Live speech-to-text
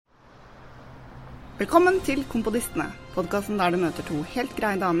Velkommen til Komponistene, podcasten der du møter to helt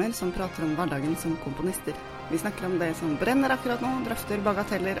greie damer som prater om hverdagen som komponister. Vi snakker om det som brenner akkurat nå, drøfter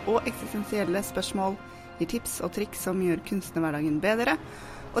bagateller og eksistensielle spørsmål, gir tips og triks som gjør kunstnerhverdagen bedre,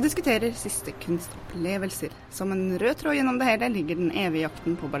 og diskuterer siste kunstopplevelser. Som en rød tråd gjennom det hele ligger den evige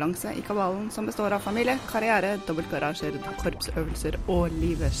jakten på balanse i kabalen som består av familie, karriere, dobbeltgarasjer, korpsøvelser og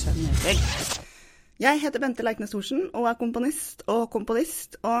livet generelt. Jeg heter Bente Leiknes Thorsen og er komponist,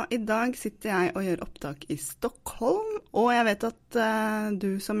 og i dag sitter jeg og gjør opptak i Stockholm, og jeg vet at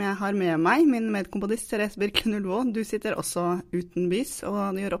du som jeg har med meg, min medkomponist Therese Birkelund-Ulvå, du sitter også utenbys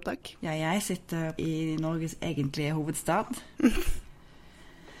og gjør opptak. Ja, jeg sitter i Norges egentlige hovedstad,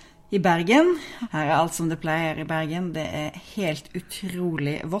 i Bergen. Her er alt som det pleier i Bergen. Det er helt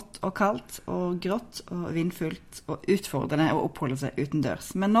utrolig vått og kaldt og grått og vindfullt og utfordrende å oppholde seg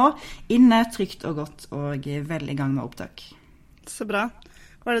utendørs. Men nå inne, trygt og godt og vel i gang med opptak. Så bra.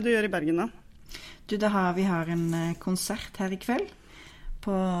 Hva er det du gjør i Bergen da? Vi har en konsert her i kveld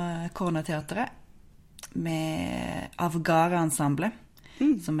på Cornerteatret med Avgara-ensemblet,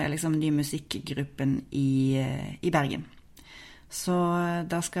 som er liksom ny musikkgruppen i Bergen. Så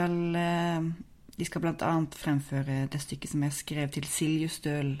de skal blant annet fremføre det stykket som jeg skrev til Silje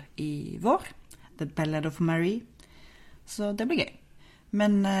Støl i vår, The Ballad of Marie. Så det blir gøy.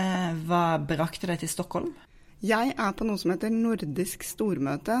 Men hva brakte deg til Stockholm? Jeg er på noe som heter Nordisk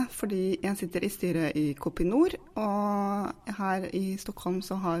Stormøte, fordi jeg sitter i styret i Kopinor, og her i Stockholm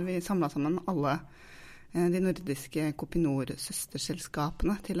så har vi samlet sammen alle de nordiske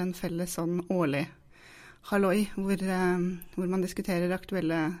Kopinor-søsterselskapene til en felles sånn årlig halloi, hvor man diskuterer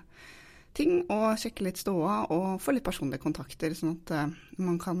aktuelle ting og sjekker litt ståa og får litt personlige kontakter, sånn at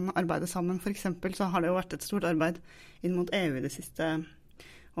man kan arbeide sammen. For eksempel så har det jo vært et stort arbeid inn mot EU i det siste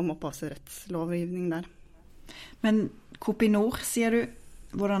om opphavsrettslovgivning der. Men Kopinor, sier du.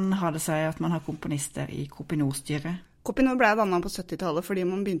 Hvordan har det seg at man har komponister i Kopinor-styret? Kopinor ble dannet på 70-tallet fordi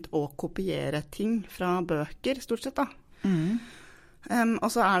man begynte å kopiere ting fra bøker, stort sett da. Og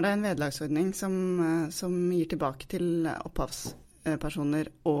så er det en vederlagsordning som gir tilbake til opphavspersoner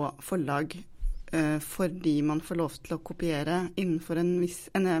og forlag fordi man får lov til å kopiere innenfor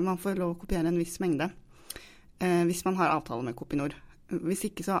man får lov å kopiere en viss mengde hvis man har avtale med Kopinor. Hvis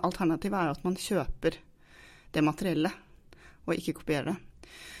ikke så alternativet er at man kjøper det materiellet og ikke kopierer det.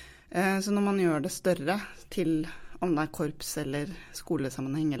 Så når man gjør det større til om det er korps eller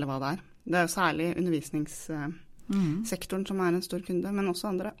skolesammenheng eller hva det er. Det er jo særlig sektoren som er en stor kunde, men også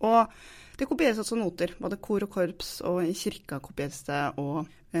andre. Og det kopieres også noter, både kor og korps, og i kirka kopieres det,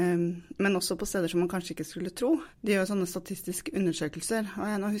 men også på steder som man kanskje ikke skulle tro. De gjør sånne statistiske undersøkelser, og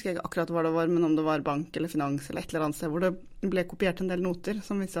nå husker jeg ikke akkurat hva det var, men om det var bank eller finans eller et eller annet sted, hvor det ble kopiert en del noter,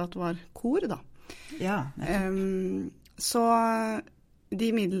 som viste at det var kor da. Ja. Så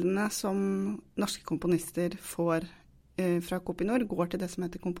de midlene som norske komponister får fra Kopinor går til det som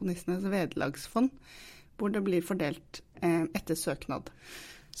heter Komponistenes vederlagsfond, hvor det blir fordelt etter søknad.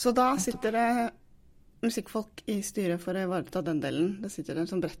 Så da sitter det musikkfolk i styret for å ivareta den delen. Det sitter en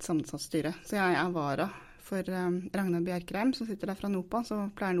sånn bredt sammensatt styre. Så jeg er vara for Ragnar Bjerkreim, som sitter der fra NOPA. Så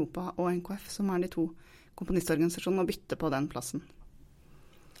pleier NOPA og NKF, som er de to komponistorganisasjonene, å bytte på den plassen.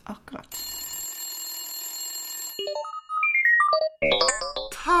 Akkurat.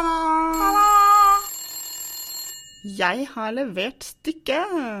 Ta-da! Jeg har levert stykket!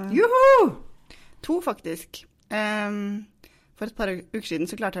 Juhu! 2 faktisk. For et par uker siden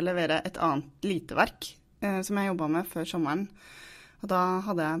så klarte jeg å levere et annet liteverk som jeg jobbet med før sommeren. Og da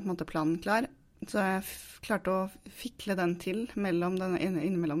hadde jeg på en måte planen klar. Så jeg klarte å fikle den til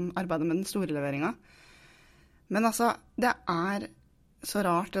innimellom arbeidet med den store leveringen. Men altså, det er så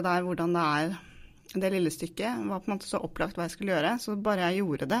rart det der hvordan det er. Det lille stykket var på en måte så opplagt hva jeg skulle gjøre, så bare jeg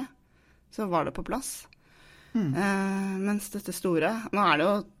gjorde det, så var det på plass. Mens dette store, nå er det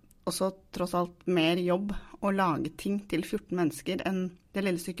jo også tross alt mer jobb å lage ting til 14 mennesker enn det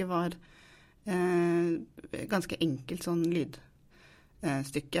lille stykket var ganske enkelt sånn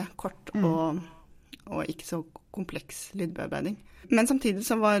lydstykke, kort og ikke så kompleks lydbearbeiding. Men samtidig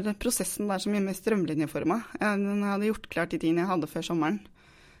så var prosessen der så mye mer strømlinjeformet. Når jeg hadde gjort klart de tingene jeg hadde før sommeren,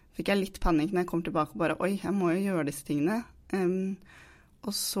 fikk jeg litt panikk når jeg kom tilbake og bare, oi, jeg må jo gjøre disse tingene.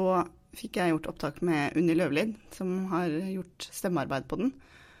 Og så fikk jeg gjort opptak med Unni Løvlid, som har gjort stemmearbeid på den.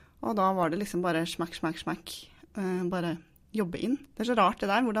 Og da var det liksom bare smakk, bare jobbe inn. Det er så rart det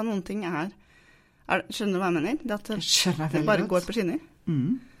der, hvordan noen ting er skjønner du hva jeg mener? Det at det bare går på skinner.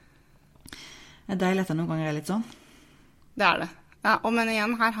 Det er deilig at det noen ganger er litt sånn. Det er det. Ja, men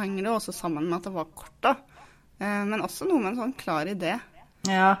igjen, her henger det også sammen med at det var kort da. Men også noe med en sånn klar idé.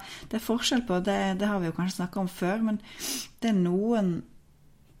 Ja, det er forskjell på, det har vi jo kanskje snakket om før, men det er noen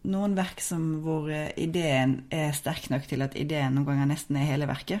noen verk hvor ideen sterk nok til at ideen noen ganger nesten hele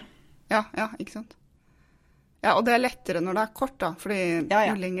verket. Ja, ikke sant? Ja, og det lettere når det kort da, fordi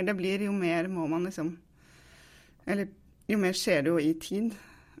jo lenger det blir, jo mer må man liksom, eller jo mer skjer det jo i tid.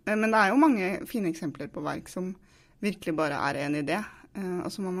 Men det jo mange fine eksempler på verk som virkelig bare en idé, og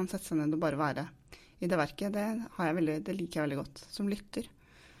så må man sette seg ned og bare være i det verket. Det liker jeg veldig godt som lytter.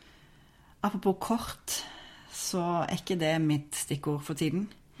 Apropos kort, så ikke det mitt stikkord for tiden.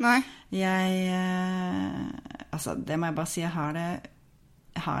 Nei. Det må jeg bare si, jeg har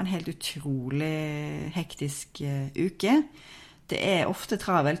en helt utrolig hektisk uke. Det ofte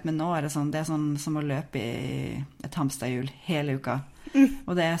travelt, men nå det sånn som å løpe i et hamsterhjul hele uka.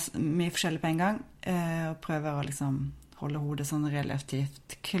 Og det mye forskjellig på en gang, og prøver å liksom holde hodet sånn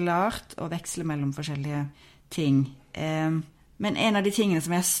relativt klart, og veksle mellom forskjellige ting. Men en av de tingene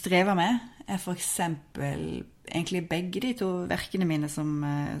som jeg strever med, for eksempel egentlig begge de 2 verkene mine som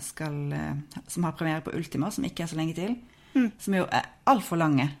har premiere på Ultima, som ikke så lenge til, som jo alt for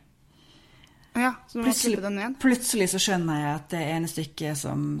lange. Ja, så du må klippe den ned. Plutselig så skjønner jeg at det ene stykket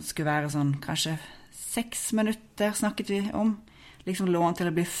som skulle være sånn, kanskje 6 minutter snakket vi om, liksom lå til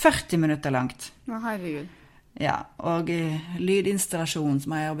å bli 40 minutter langt. Ja, herregud. Ja, og lydinstallasjon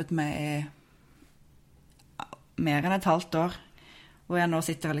som jeg har jobbet med i mer enn et halvt år, hvor jeg nå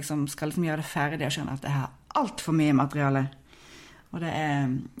sitter og skal gjøre det ferdig og skjønner at jeg har alt for mye materiale. Og det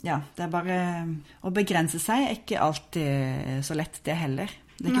det bare å begrense seg ikke alltid så lett det heller.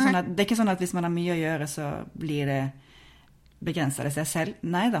 Det ikke sånn at hvis man har mye å gjøre, så blir det begrenset det seg selv.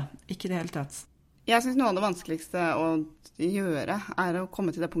 Neida, ikke det hele tatt. Jeg synes noe av det vanskeligste å gjøre å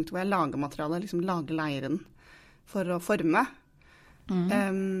komme til det punktet hvor jeg lager materialet, liksom lager leiren for å forme.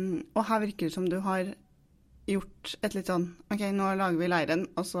 Og her virker det som du har gjort et litt sånn, ok, nå lager vi leiren,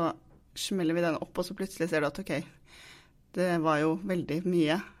 og så smeller vi den opp, og så plutselig ser du at, ok, det var jo veldig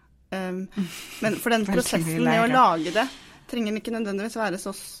mye. Men for den prosessen med å lage det, trenger ikke nødvendigvis være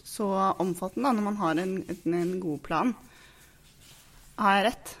så omfattende når man har en god plan. Har jeg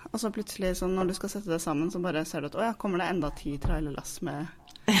rett? Og så plutselig, så når du skal sette det sammen, så bare ser du at, kommer det enda 10 trailerlass med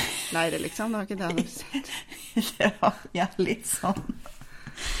leire, liksom? Det var ikke det jeg hadde sett. Det var litt sånn.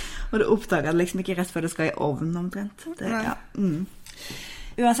 Og du oppdager det ikke rett før det skal i ovnen omtrent.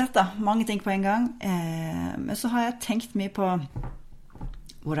 Uansett da, mange ting på en gang. Men så har jeg tenkt mye på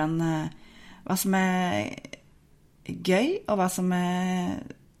hva som gøy, og hva som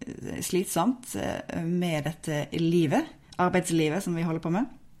slitsomt med dette livet, arbeidslivet som vi holder på med.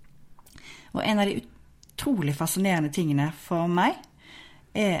 Og en av de utrolig fascinerende tingene for meg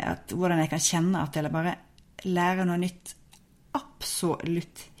at hvordan jeg kan kjenne at jeg bare lærer noe nytt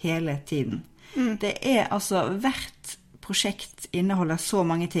absolutt hele tiden. Det altså hvert prosjekt inneholder så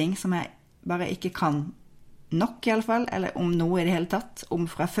mange ting som jeg bare ikke kan nok i alle fall, eller om noe i det hele tatt, om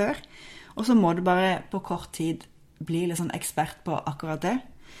fra før. Og så må du bare på kort tid bli litt sånn ekspert på akkurat det.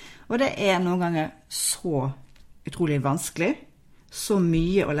 Og det noen ganger så utrolig vanskelig, så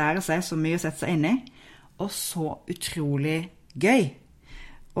mye å lære seg, så mye å sette seg inn i, og så utrolig gøy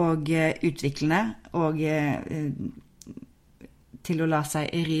og utviklende og til å la seg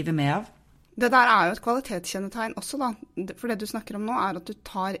rive med av. Det der jo et kvalitetskjennetegn også da, for det du snakker om nå at du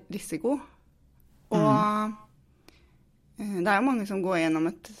tar risiko, og det jo mange som går gjennom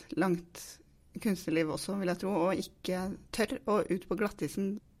et langt kunstnerliv også, vil jeg tro, og ikke tør å ut på glattisen,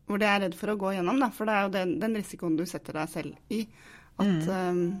 hvor det redd for å gå gjennom da, for det jo den risikoen du setter deg selv i, at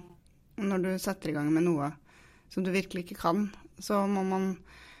når du setter i gang med noe som du virkelig ikke kan, så må man,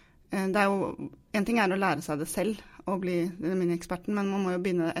 det jo, en ting å lære seg det selv, og bli min-eksperten, men man må jo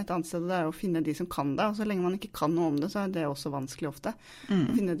begynne et annet sted, og det å finne de som kan det, og så lenge man ikke kan noe om det, så det også vanskelig ofte,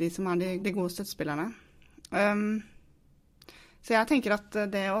 å finne de som de gode støttespillerne. Så jeg tenker at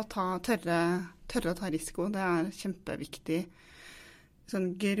det å tørre å ta risiko, det kjempeviktig sånn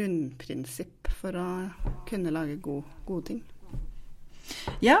grunnprinsipp for å kunne lage gode ting.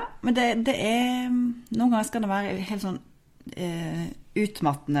 Ja, men det noen ganger skal det være helt sånn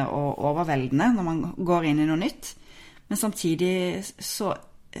utmattende og overveldende når man går inn i noe nytt, men samtidig så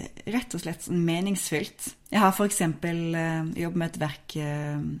rett og slett meningsfylt. Jeg har for eksempel jobbet med et verk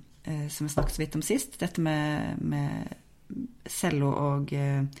som jeg snakket så vidt om sist, dette med Cello og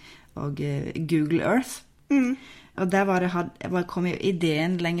Google Earth. Og der kom jo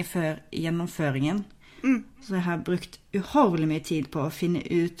ideen lenge før gjennomføringen. Så jeg har brukt uhorvelig mye tid på å finne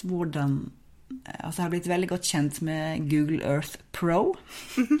ut hvordan. Altså jeg har blitt veldig godt kjent med Google Earth Pro,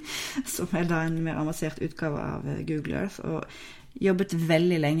 som da en mer avansert utgave av Google Earth, og jobbet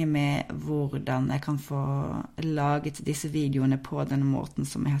veldig lenge med hvordan jeg kan få laget disse videoene på denne måten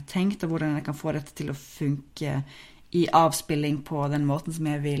som jeg har tenkt, og hvordan jeg kan få dette til å funke i avspilling på den måten som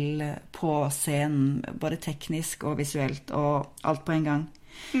jeg vil på scenen, både teknisk og visuelt, og alt på en gang.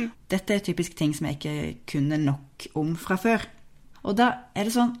 Dette er typisk ting som jeg ikke kunne nok om fra før. Og da er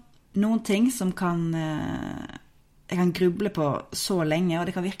det sånn, noen ting som jeg kan gruble på så lenge, og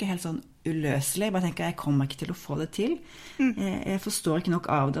det kan virke helt sånn uløselig. Jeg bare tenker, jeg kommer ikke til å få det til. Jeg forstår ikke nok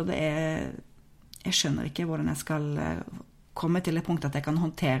av det, og jeg skjønner ikke hvordan jeg skal komme til et punkt at jeg kan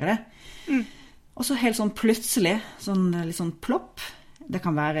håndtere det. Og så helt sånn plutselig, litt sånn plopp. Det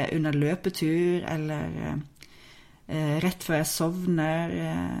kan være under løpetur, eller rett før jeg sovner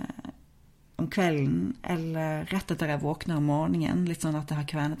om kvelden, eller rett etter jeg våkner om morgenen, litt sånn at jeg har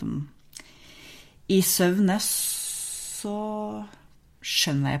kvenet i søvne, så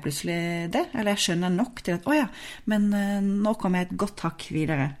skjønner jeg plutselig det, eller jeg skjønner nok til at, åja, men nå kommer jeg et godt hakk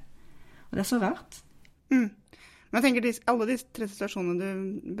videre. Og det er så rart. Men jeg tenker, alle de 3 situasjonene du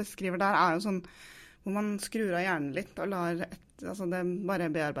beskriver der, er jo sånn, hvor man skrur av hjernen litt, og lar det bare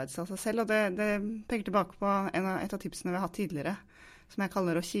bearbeides av seg selv, og det peker tilbake på et av tipsene vi har hatt tidligere, som jeg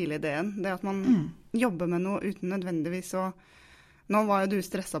kaller å kile ideen. Det at man jobber med noe uten nødvendigvis nå var jo du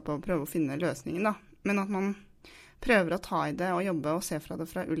stresset på å prøve å finne løsningen da, men at man prøver å ta i det og jobbe og se fra det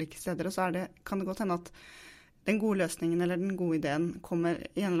fra ulike steder, og så kan det godt hende at den gode løsningen eller den gode ideen kommer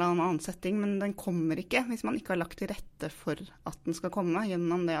i en eller annen setting, men den kommer ikke hvis man ikke har lagt til rette for at den skal komme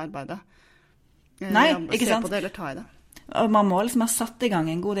gjennom det arbeidet. Nei, ikke sant? Se på det eller ta i det. Og man må liksom ha satt i gang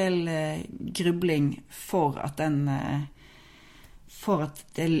en god del grubling for at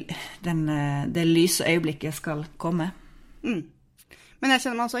det lyse øyeblikket skal komme. Men jeg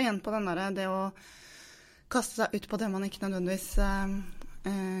kjenner meg også igjen på den der, det å kaste seg ut på det man ikke nødvendigvis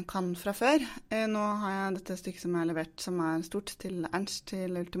kan fra før. Nå har jeg dette stykket som jeg har levert, som er stort, til Ernst,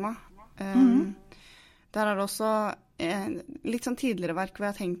 til Ultima. Der er det også litt sånn tidligere verk hvor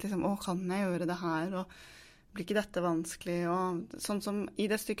jeg har tenkt liksom, kan jeg gjøre det her, og blir ikke dette vanskelig? Og sånn som i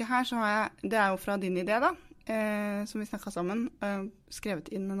det stykket her, så har jeg, det er jo fra din idé da, som vi snakket sammen, skrevet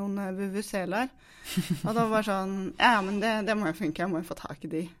inn noen VVC-ler. Og da var det sånn, men det må jo funke, jeg må jo få tak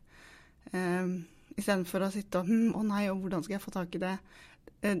i de. I stedet for å sitte og nei, og hvordan skal jeg få tak i det?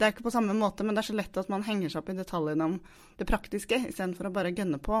 Det er ikke på samme måte, men det er så lett at man henger seg opp i detaljene om det praktiske, i stedet for å bare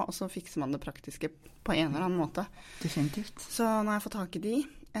gønne på, og så fikser man det praktiske på en eller annen måte. Definitivt. Så nå har jeg fått tak i de,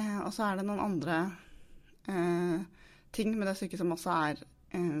 og så er det noen andre ting med det stykket som også er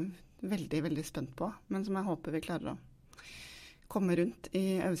veldig, veldig spent på, men som jeg håper vi klarer å komme rundt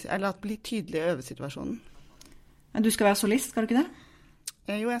i eller at det blir tydelig i øvesituasjonen. Men du skal være solist, skal du ikke det?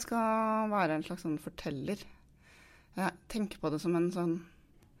 Jo, jeg skal være en slags sånn forteller. Jeg tenker på det som en sånn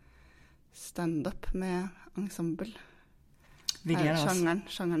stand-up med ensemble.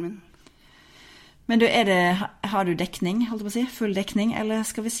 Sjangeren min. Men har du dekning, holdt jeg på å si? Full dekning? Eller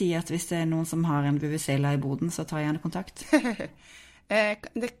skal vi si at hvis det er noen som har en VVC-la i boden, så tar jeg gjerne kontakt?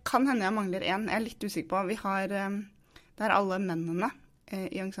 Det kan hende jeg mangler en. Jeg er litt usikker på. Det er alle mennene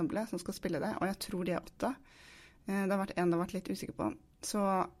i ensemblet som skal spille det, og jeg tror de er 8. Det har vært en det har vært litt usikker på.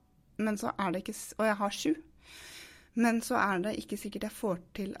 Men så er det ikke, og jeg har 7, men så er det ikke sikkert jeg får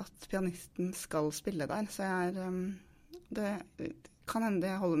til at pianisten skal spille der, så det kan hende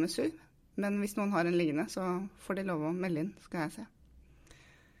det holder med 7, men hvis noen har en liggende, så får de lov å melde inn, skal jeg se.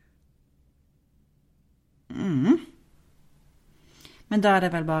 Men da er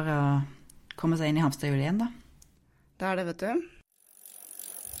det vel bare å komme seg inn i Hamsterhjulet igjen, da? Det er det, vet du.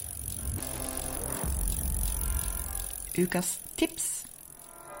 Ukas tips.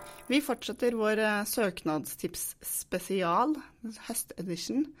 Vi fortsetter vår søknadstips spesial,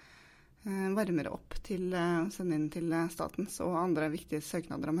 høstedition, varmer opp til å sende inn til statens og andre viktige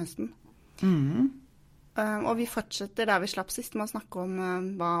søknader om høsten. Og vi fortsetter der vi slapp sist med å snakke om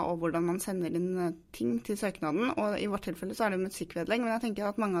hva og hvordan man sender inn ting til søknaden, og i vårt tilfelle så er det musikkvedlegg, men jeg tenker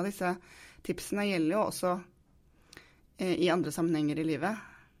at mange av disse tipsene gjelder jo også i andre sammenhenger i livet.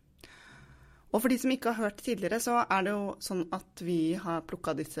 Og for de som ikke har hørt tidligere, så er det jo sånn at vi har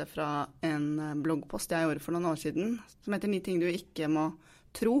plukket disse fra en bloggpost jeg gjorde for noen år siden, som heter 9 ting du ikke må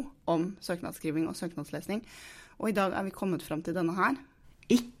tro om søknadsskriving og søknadslesning. Og i dag er vi kommet frem til denne her.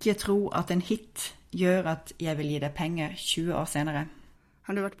 Ikke tro at en hit gjør at jeg vil gi deg penger 20 år senere.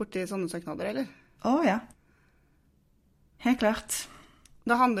 Har du vært borti sånne søknader, eller? Ja. Helt klart.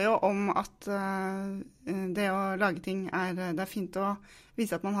 Det handler jo om at det å lage ting det er fint å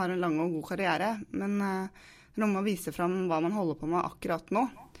vise at man har en lang og god karriere, men det er noe med å vise frem hva man holder på med akkurat nå.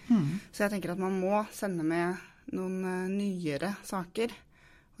 Så jeg tenker at man må sende med noen nyere saker,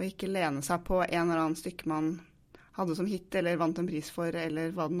 og ikke lene seg på en eller annen stykke man hadde som hit, eller vant en pris for,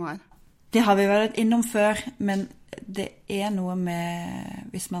 eller hva det nå er. Det har vi vært innom før, men det er noe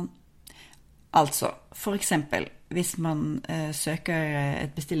med hvis man... Altså, for eksempel, hvis man søker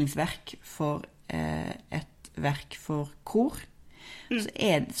et bestillingsverk for et verk for kor,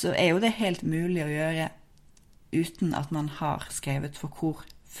 så er jo det helt mulig å gjøre uten at man har skrevet for kor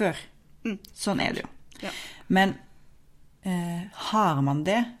før. Sånn er det jo. Ja. Men har man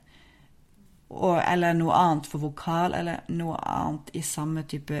det, eller noe annet for vokal, eller noe annet i samme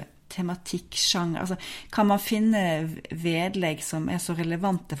type tematikksjanger, altså kan man finne vedlegg som er så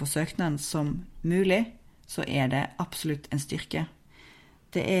relevante for søknaden som mulig, så er det absolutt en styrke.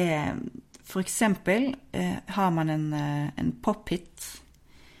 Det er, for eksempel, har man en pop-hit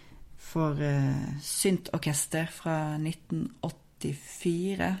for syntorkester fra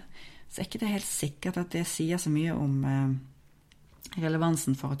 1984, så er ikke det helt sikkert at det sier så mye om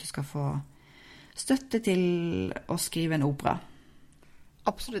relevansen for at du skal få støtte til å skrive en opera.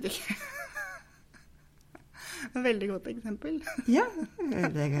 Absolutt ikke. Et veldig godt eksempel. Ja,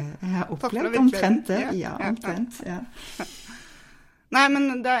 jeg har opplevd omtrent det. Ja, omtrent, ja. Nei,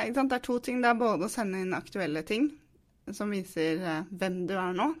 men det er to ting. Det er både å sende inn aktuelle ting, som viser hvem du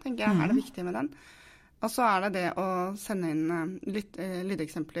er nå, tenker jeg, er det viktige med den. Og så er det det å sende inn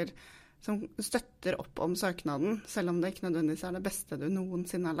lydeksempler som støtter opp om søknaden, selv om det ikke nødvendigvis er det beste du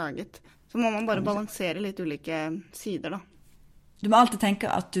noensinne har laget. Så må man bare balansere litt ulike sider, da. Du må alltid tenke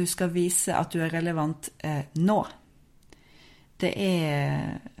at du skal vise at du er relevant nå. Det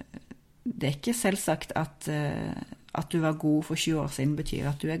er ikke selvsagt at du var god for 20 år siden betyr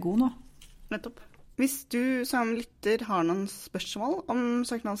at du er god nå. Nettopp. Hvis du som lytter har noen spørsmål om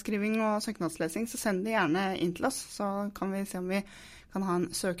søknadsskriving og søknadslesing, så send det gjerne inn til oss, så kan vi se om vi kan ha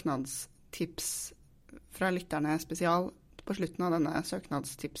en søknadstips fra lytterne spesial på slutten av denne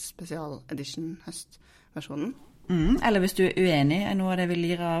søknadstips spesial edition høstversjonen. Eller hvis du er uenig i noe av det vi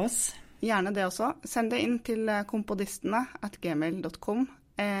lirer av oss. Gjerne det også. Send det inn til kompodistene@gmail.com,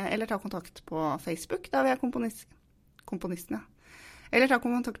 eller ta kontakt på Facebook, der vi er komponistene. Eller ta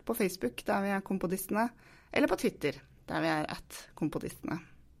kontakt på Facebook, der vi er kompodistene, eller på Twitter, der vi er @kompodistene.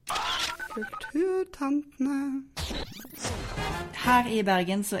 Kulturtantene. Her i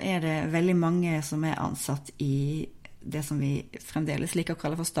Bergen så er det veldig mange som er ansatt i det som vi fremdeles liker å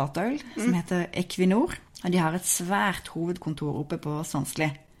kalle for Statoil, som heter Equinor. De har et svært hovedkontor oppe på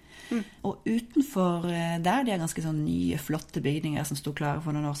Sandsli. Og utenfor der, de har ganske sånn nye, flotte bygninger som stod klare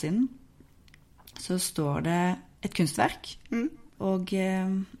for noen år siden, så står det et kunstverk. Og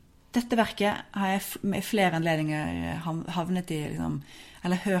dette verket har jeg med flere anledninger havnet i, liksom,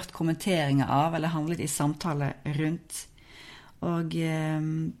 eller hørt kommenteringer av, eller handlet i samtale rundt. Og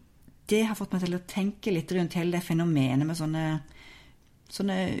det har fått meg til å tenke litt rundt hele det fenomenet med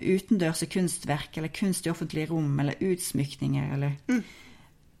sånne utendørse kunstverk, eller kunst i offentlige rom, eller utsmykninger, eller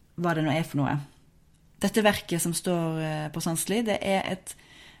hva det nå er for noe. Dette verket som står på Sandsli, det er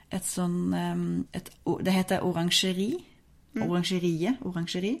det heter orangeri,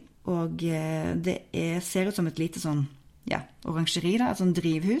 orangeri, og det ser ut som et lite sånn, orangeri da, et sånn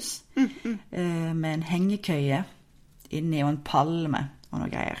drivhus, med en hengekøye inni og en palme og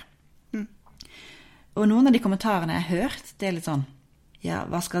noe greier. Og noen av de kommentarene jeg har hørt, det er litt sånn,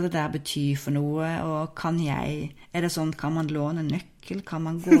 hva skal det der bety for noe, og er det sånn, kan man låne nøkkel, kan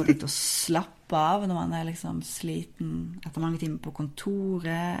man gå dit og slappe av når man er liksom sliten etter mange timer på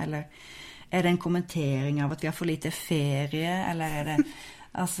kontoret, eller er det en kommentering av at vi har for lite ferie, eller er det,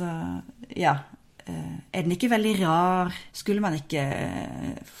 er den ikke veldig rar? Skulle man ikke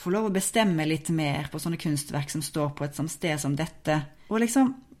få lov å bestemme litt mer på sånne kunstverk som står på et sånt sted som dette? Og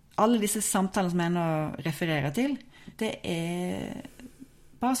liksom, alle disse samtalene som jeg nå refererer til, det er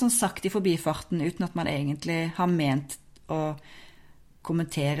bare sånn sagt i forbifarten, uten at man egentlig har ment å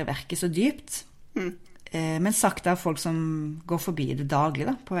kommentere verket så dypt. Men sagt av folk som går forbi det daglig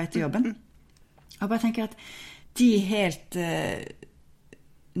da, på vei til jobben. Jeg bare tenker at de helt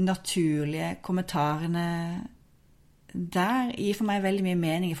naturlige kommentarene der gir for meg veldig mye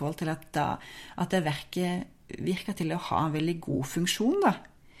mening i forhold til at det verket virker til å ha en veldig god funksjon da.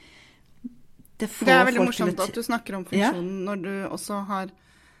 Det er veldig morsomt at du snakker om funksjonen når du også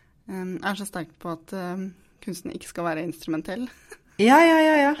er så sterk på at kunsten ikke skal være instrumentell.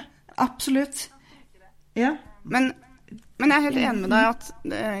 Ja. Absolutt. Ja. Men jeg er helt enig med deg at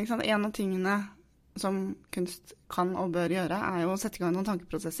en av tingene som kunst kan og bør gjøre, er jo å sette i gang noen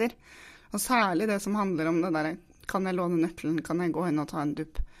tankeprosesser. Og særlig det som handler om det der, kan jeg låne nøkkelen, kan jeg gå inn og ta en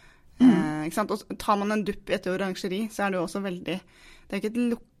dupp? Og tar man en dupp i et orangeri, så er det jo også veldig, det er ikke et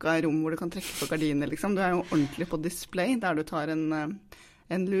lukket rom hvor du kan trekke på gardiner, liksom. Du er jo ordentlig på display, der du tar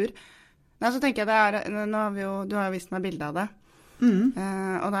en lur. Nei, så tenker jeg du har jo vist meg bildet av det.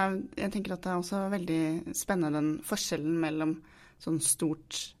 Og jeg tenker at det er også veldig spennende den forskjellen mellom sånn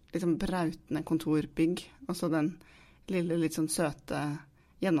stort liksom brautende kontorbygg, og så den lille, litt sånn søte,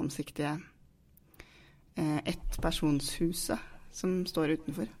 gjennomsiktige ettpersonshuset som står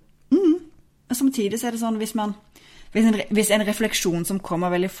utenfor. Samtidig så er det sånn, hvis en refleksjon som kommer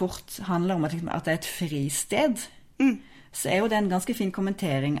veldig fort handler om at det er et fristed, så er jo det en ganske fin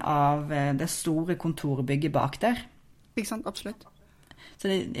kommentering av det store kontorbygget bak der. Ikke sant, absolutt. Så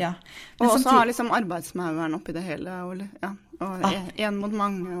det, ja. Og så har liksom arbeidsmaueren oppi det hele, og en mot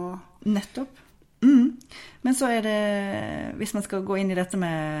mange. Og nettopp. Men så er det, hvis man skal gå inn i dette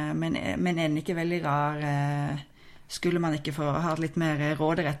men er den ikke veldig rar, skulle man ikke få ha litt mer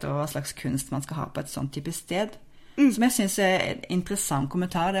råderett over hva slags kunst man skal ha på et sånt type sted? Som jeg synes er en interessant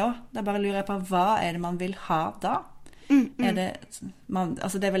kommentar det også. Da bare lurer jeg på, hva er det man vil ha da?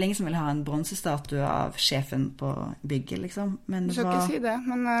 Altså det er vel ingen som vil ha en bronsestatue av sjefen på bygget, liksom. Men du skal ikke si det,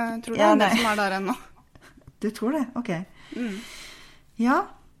 men jeg tror det er det som er der ennå. Du tror det? Ok. Ja,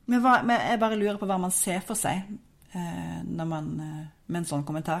 men jeg bare lurer på hva man ser for seg med en sånn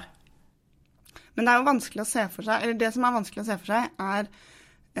kommentar. Men det er jo vanskelig å se for seg, eller det som er vanskelig å se for seg er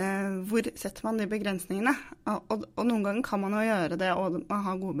hvor setter man de begrensningene? Og noen ganger kan man jo gjøre det, og man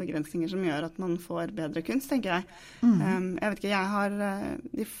har gode begrensninger som gjør at man får bedre kunst, tenker jeg. Jeg vet ikke, jeg har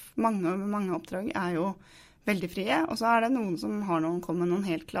mange oppdrag er jo veldig frie, og så er det noen som kommer med noen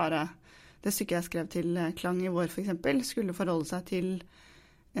helt klare. Det stykket jeg skrev til Klang i vår, for eksempel, skulle forholde seg til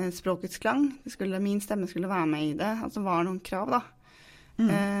språkets klang. Min stemme skulle være med i det, altså var noen krav da.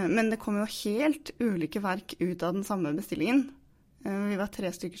 Men det kom jo helt ulike verk ut av den samme bestillingen. Vi var 3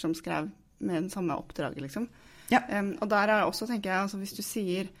 stykker som skrev med den samme oppdraget, liksom. Ja. Og der er også, tenker jeg, altså hvis du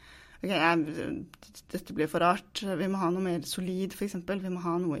sier, dette blir for rart, vi må ha noe mer solid, for eksempel, vi må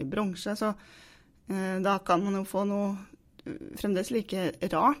ha noe i bronse, så da kan man jo få noe fremdeles like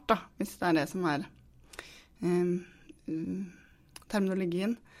rart, da, hvis det er det som er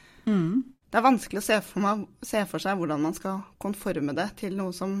terminologien. Det er vanskelig å se for seg hvordan man skal konforme det til noe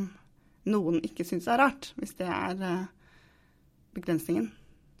som noen ikke synes er rart, hvis det er begrensningen.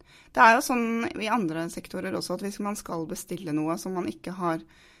 Det er jo sånn i andre sektorer også, at hvis man skal bestille noe som man ikke har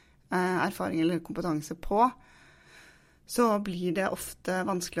erfaring eller kompetanse på, så blir det ofte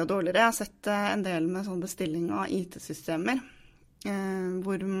vanskelig og dårligere. Jeg har sett en del med sånn bestilling av IT-systemer,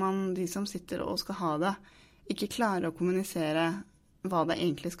 hvor de som sitter og skal ha det, ikke klarer å kommunisere hva det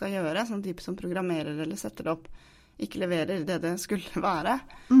egentlig skal gjøre, sånn type som programmerer eller setter det opp, ikke leverer det det skulle være.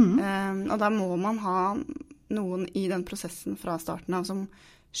 Og da må man ha noen i den prosessen fra starten av som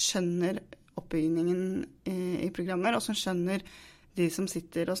skjønner oppbyggingen i programmer, og som skjønner de som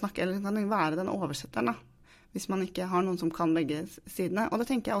sitter og snakker, eller kan være den oversetteren da, hvis man ikke har noen som kan begge sidene. Og det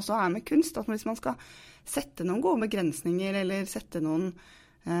tenker jeg også er med kunst, at hvis man skal sette noen gode begrensninger, eller sette noen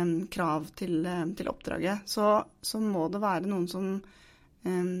krav til oppdraget, så må det være noen som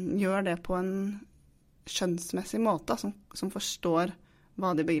gjør det på en skjønnsmessig måte, som forstår hva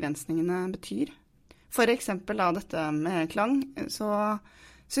de begrensningene betyr. For eksempel da dette med klang, så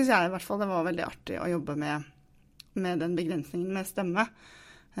synes jeg i hvert fall det var veldig artig å jobbe med den begrensningen med stemme.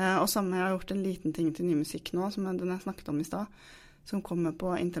 Og samme jeg har gjort en liten ting til ny musikk nå, som den jeg snakket om i sted, som kommer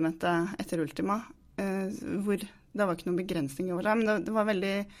på internettet etter Ultima, hvor det var ikke noen begrensning over det, men det var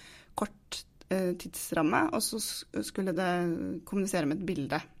veldig kort tidsramme, og så skulle det kommunisere med et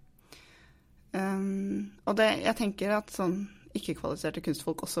bilde. Og jeg tenker at sånn ikke-kvalifiserte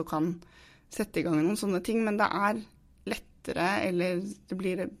kunstfolk også kan sette i gang noen sånne ting, men det er lettere, eller det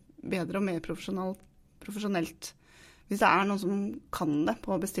blir bedre og mer profesjonelt hvis det er noen som kan det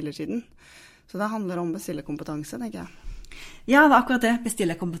på bestillersiden. Så det handler om bestillerkompetanse, tenker jeg. Ja, det er akkurat det,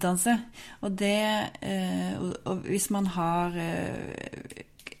 bestillerkompetanse. Og hvis man har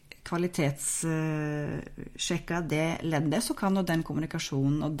kvalitetssjekket det leddet, så kan jo den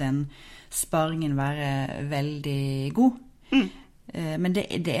kommunikasjonen og den sparringen være veldig god. Men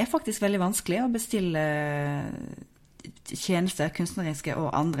det er faktisk veldig vanskelig å bestille tjenester, kunstneriske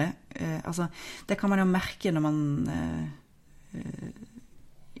og andre. Altså, det kan man jo merke når man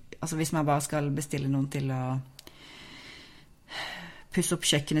altså hvis man bare skal bestille noen til å pusse opp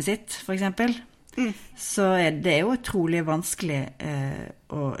kjøkkenet sitt, for eksempel, så det jo utrolig vanskelig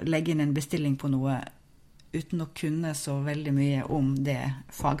å legge inn en bestilling på noe uten å kunne så veldig mye om det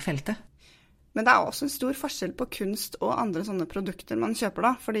fagfeltet. Men det er også en stor forskjell på kunst og andre sånne produkter man kjøper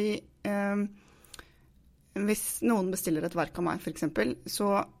da, fordi hvis noen bestiller et verk av meg, for eksempel,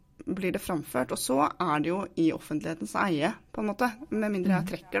 så blir det framført, og så er det jo i offentlighetens eie, på en måte, med mindre jeg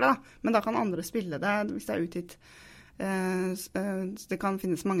trekker det da. Men da kan andre spille det hvis det er utgitt. Det kan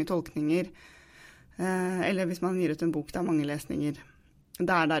finnes mange tolkninger, eller hvis man gir ut en bok, det er mange lesninger.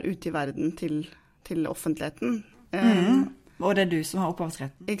 Det er der ute i verden til offentligheten. og det er du som har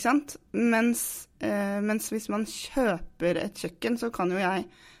opphavsretten. Ikke sant? Mens hvis man kjøper et kjøkken, så kan jo jeg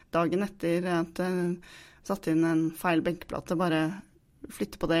dagen etter at jeg satt inn en feil benkeplate, bare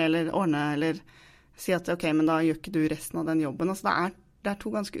flytte på det, eller ordne, eller si at ok, men da gjør ikke du resten av den jobben. Altså det er to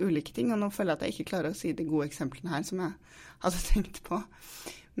ganske ulike ting, og nå føler jeg at jeg ikke klarer å si de gode eksemplene her som jeg hadde tenkt på.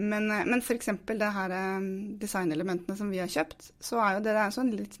 Men for eksempel det her designelementene som vi har kjøpt, så er jo det er en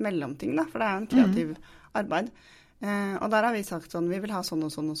sånn litt mellomting da, for det er en kreativ arbeid. Og der har vi sagt sånn, vi vil ha sånn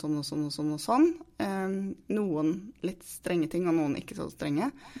og sånn og sånn og sånn og sånn og sånn. Noen litt strenge ting, og noen ikke så strenge.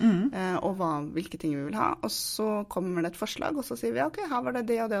 Og hvilke ting vi vil ha. Og så kommer det et forslag, og så sier vi, ok, her var det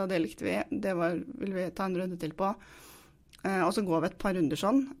det og det, og det likte vi. Det vil vi ta en runde til på. Og så går vi et par runder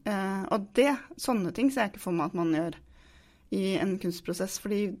sånn. Og sånne ting ser jeg ikke for meg at man gjør i en kunstprosess,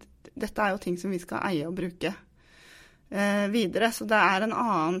 fordi dette er jo ting som vi skal eie og bruke videre, så det er en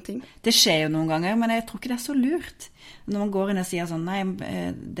annen ting. Det skjer jo noen ganger, men jeg tror ikke det er så lurt. Når man går inn og sier sånn, nei,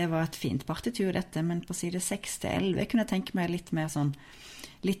 det var et fint partitur dette, men på side 6-11 kunne jeg tenke meg litt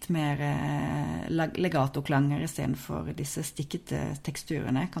mer legato-klanger i stedet for disse stikkete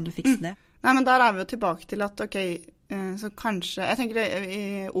teksturene. Kan du fikse det? Nei, men der er vi jo tilbake til at, ok, så kanskje, jeg tenker det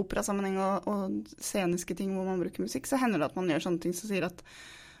i operasammenheng og sceniske ting hvor man bruker musikk, så hender det at man gjør sånne ting som sier at,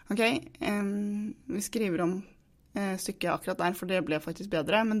 ok, vi skriver om stykket akkurat der, for det ble faktisk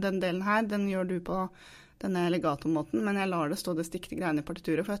bedre, men den delen her, den gjør du på denne legato-måten, men jeg lar det stå det stikkete greiene i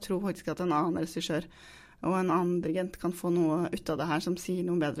partituret, for jeg tror faktisk at en annen regissør og en annen dirigent kan få noe ut av det her som sier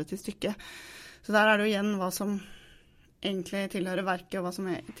noe bedre til stykket. Så der er det jo igjen hva som egentlig tilhører verket, og hva som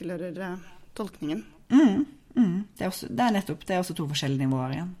tilhører tolkningen. Det er også to forskjellige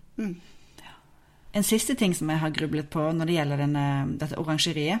nivåer igjen. Ja. En siste ting som jeg har grublet på når det gjelder dette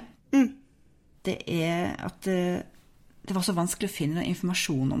orangeriet, det er at det var så vanskelig å finne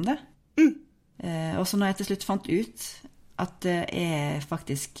informasjon om det. Og så når jeg til slutt fant ut at det er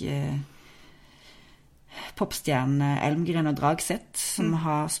faktisk popstjerne Elmgren og Dragseth som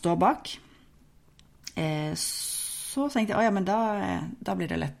står bak, så tenkte jeg, ja, men da blir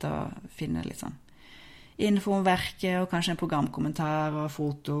det lett å finne litt sånn info om verket, og kanskje en programkommentar og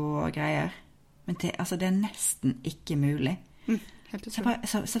foto og greier. Men det er nesten ikke mulig.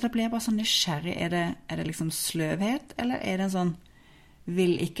 Så det ble bare sånn nysgjerrig. Er det liksom sløvhet, eller er det en sånn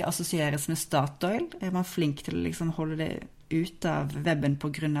vil ikke assosieres med Statoil? Er man flink til å liksom holde det ut av webben på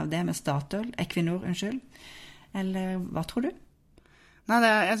grunn av det med Statoil? Equinor, unnskyld. Eller hva tror du? Nei,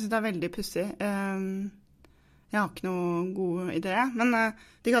 jeg synes det er veldig pussig. Jeg har ikke noe god idé, men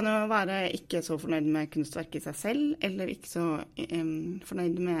de kan jo være ikke så fornøyd med kunstverket i seg selv, eller ikke så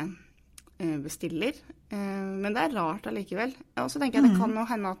fornøyd med bestiller. Men det er rart allikevel. Og så tenker jeg det kan jo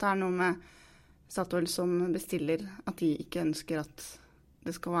hende at det er noe med Statoil som bestiller, at de ikke ønsker at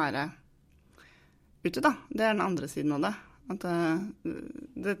det skal være ute da. Det er den andre siden av det. At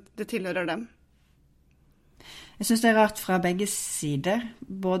det tilhører dem. Jeg synes det er rart fra begge sider,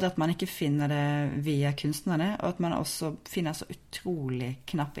 både at man ikke finner det via kunstnerne, og at man også finner så utrolig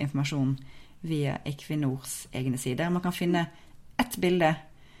knapp informasjon via Equinors egne sider. Man kan finne ett bilde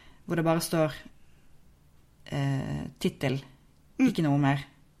hvor det bare står titel, ikke noe mer.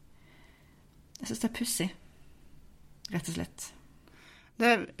 Jeg synes det er pussig, rett og slett.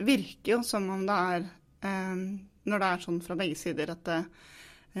 Det virker jo som om det er, når det er sånn fra begge sider, at det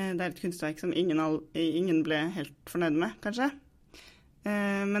er et kunstverk som ingen ble helt fornøyd med, kanskje.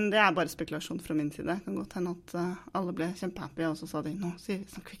 Men det er bare spekulasjon fra min side. Det kan godt hende at alle ble kjempehappy, og så sa de, nå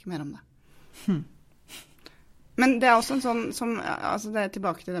snakker vi ikke mer om det. Men det er også en sånn, altså det er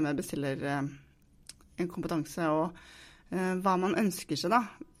tilbake til det med bestillerkompetanse, og hva man ønsker seg da.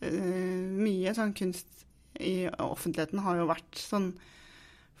 Mye sånn kunst i offentligheten har jo vært sånn,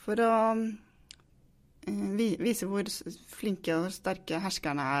 for å vise hvor flinke og sterke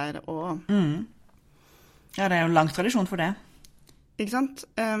herskerne er, og ja, det er jo lang tradisjon for det. Ikke sant?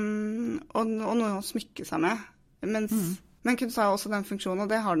 Og noe å smykke seg med. Men kunst har også den funksjonen, og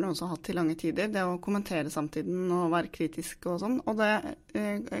det har den også hatt til lange tider, det å kommentere samtiden og være kritisk og sånn, og det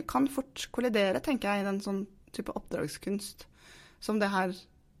kan fort kollidere, tenker jeg, i den sånn type oppdragskunst som det her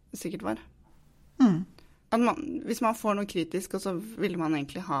sikkert var. Hvis man får noe kritisk, og så vil man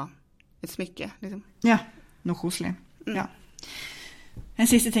egentlig ha et smykke, liksom. Ja, noe koselig. Ja. En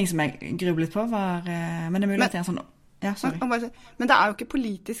siste ting som jeg grublet på var, men det er mulig at det er en sånn, ja, sorry. Men det er jo ikke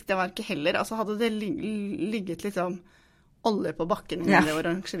politisk det verket heller, altså hadde det ligget liksom olje på bakken i det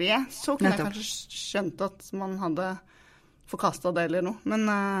orangeriet, så kunne jeg kanskje skjønt at man hadde forkastet det eller noe,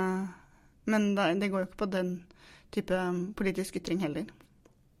 men det går jo ikke på den type politisk ytring heller.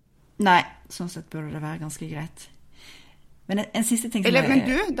 Nei, sånn sett burde det være ganske greit. Men en siste ting som men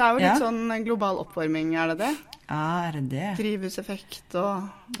det er jo litt sånn global oppvarming, er det det? Er det det? Drivhuseffekt og...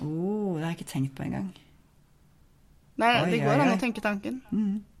 Det har jeg ikke tenkt på engang. Nei, det går an å tenke tanken.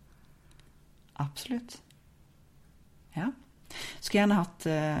 Absolutt. Ja. Skulle gjerne hatt...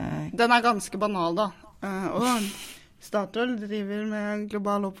 Den er ganske banal da. Og Statoil driver med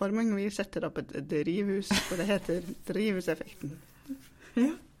global oppvarming. Vi setter opp et drivhus, for det heter drivhuseffekten.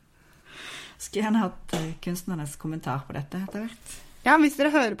 Ja. Skulle gjerne hatt kunstnernes kommentar på dette etter hvert. Ja, hvis dere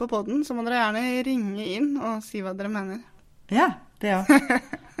hører på podden, så må dere gjerne ringe inn og si hva dere mener. Ja, det også.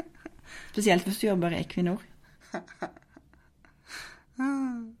 Spesielt hvis du jobber i Equinor.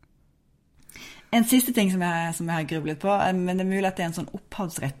 En siste ting som jeg har grublet på, men det er mulig at det er en sånn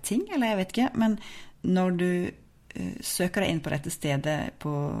opphavsrett-ting, eller jeg vet ikke, men når du søker deg inn på dette stedet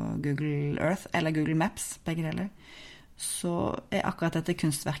på Google Earth, eller Google Maps, begge deler, så er akkurat dette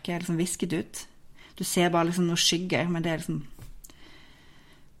kunstverket liksom visket ut. Du ser bare liksom noen skygger, men det er liksom,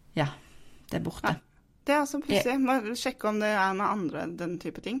 ja, det er borte. Ja. Det er altså pussig. Bare sjekke om det er med andre den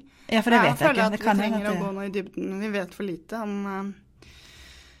type ting. Ja, for det vet jeg ikke. Det kan vi trenger å gå noe i dybden. Vi vet for lite om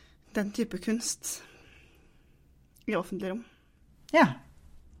den type kunst i offentlig rom. Ja.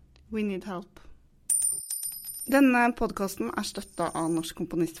 We need help. Denne podcasten er støttet av Norsk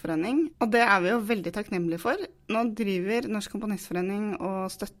Komponistforening, og det er vi jo veldig takknemlige for. Nå driver Norsk Komponistforening og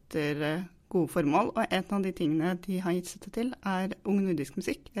støtter gode formål, og en av de tingene de har gitt støtte til er Ung Nordisk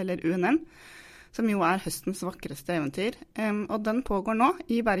Musikk, eller UNM, som jo er høstens vakreste eventyr. Og den pågår nå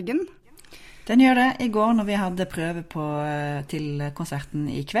i Bergen. Den gjør det. I går når vi hadde prøve til konserten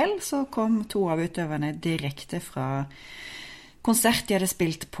i kveld, så kom 2 av utøverne direkte fra konsert de hadde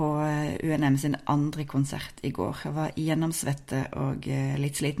spilt på UNM sin andre konsert i går. Jeg var gjennomsvette og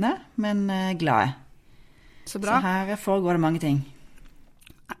litt slitne, men glade. Så bra. Så her foregår det mange ting.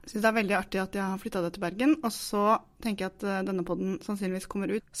 Jeg synes det er veldig artig at jeg har flyttet det til Bergen, og så tenker jeg at denne podden sannsynligvis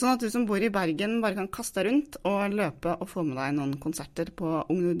kommer ut. Sånn at du som bor i Bergen bare kan kaste deg rundt og løpe og få med deg noen konserter på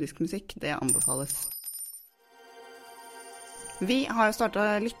Ung Nordisk Musikk. Det anbefales. Vi har jo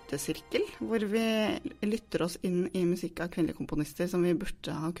startet lyttesirkel, hvor vi lytter oss inn i musikk av kvinnelige komponister som vi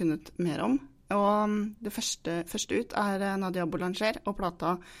burde ha kunnet mer om. Og det første ut er Nadia Boulanger og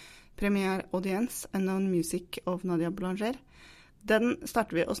plata Premiere Audience, Unknown Music of Nadia Boulanger. Den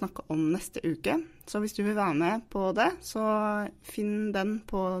starter vi å snakke om neste uke, så hvis du vil være med på det, så finn den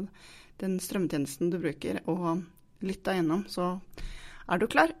på den strømmetjenesten du bruker, og lytt deg gjennom, så er du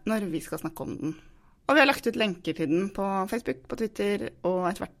klar når vi skal snakke om den. Og vi har lagt ut lenker til den på Facebook, på Twitter, og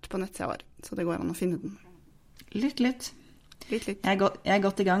etter hvert på nettsida vår, så det går an å finne den. Litt. Jeg er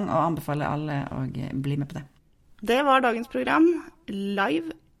godt i gang og anbefaler alle å bli med på det. Det var dagens program,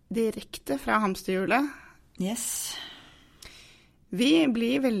 live, direkte fra hamsterhjulet. Yes. Vi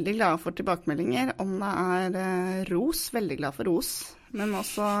blir veldig glade for tilbakemeldinger om det er ros, veldig glad for ros, men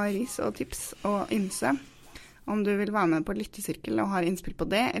også ris og tips og ymse. Om du vil være med på lyttesirkel og har innspill på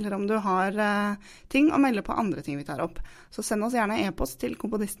det, eller om du har ting å melde på andre ting vi tar opp. Så send oss gjerne e-post til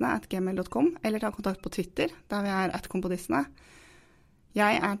komponistene@gmail.com, eller ta kontakt på Twitter, der vi er @komponistene.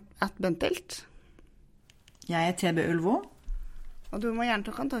 Jeg er @bentelt. Jeg er TB Ulvo. Og du må gjerne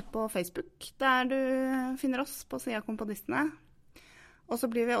ta kontakt på Facebook, der du finner oss på siden av Komponistene. Og så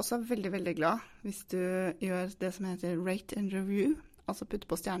blir vi også veldig, veldig glad hvis du gjør det som heter rate and review, altså putte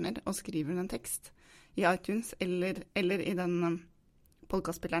på stjerner og skriver en tekst i iTunes eller i den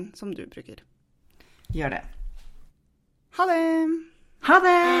podcastspilleren som du bruker. Gjør det. Ha det! Ha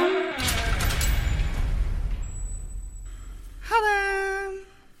det! Ha det!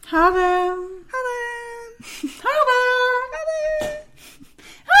 Ha det! Ha det! Ha det!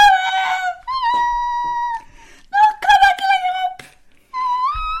 Ha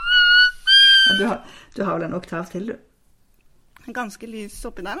det! Du har vel en oktav til, du? Ganske lys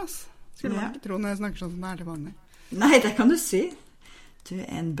oppi der, altså. Skulle man ikke tro når jeg snakker sånn som det er til vanlig. Nei, det kan du si. Du er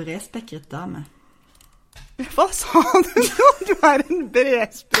en bredspekret dame. Hva sa du nå? Du er en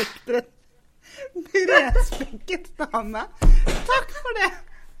bredspekret dame. Takk for det.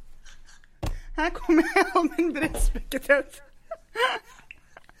 Her kommer jeg om en bredspekrethet.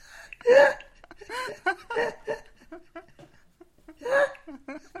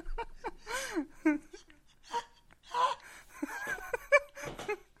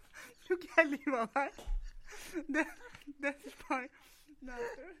 Tror ikke jeg livet av deg. Det er bare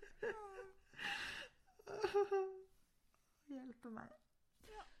hjelpe meg.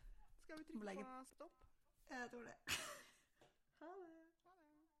 Ja. Skal vi trykke på stopp? Jeg tror det.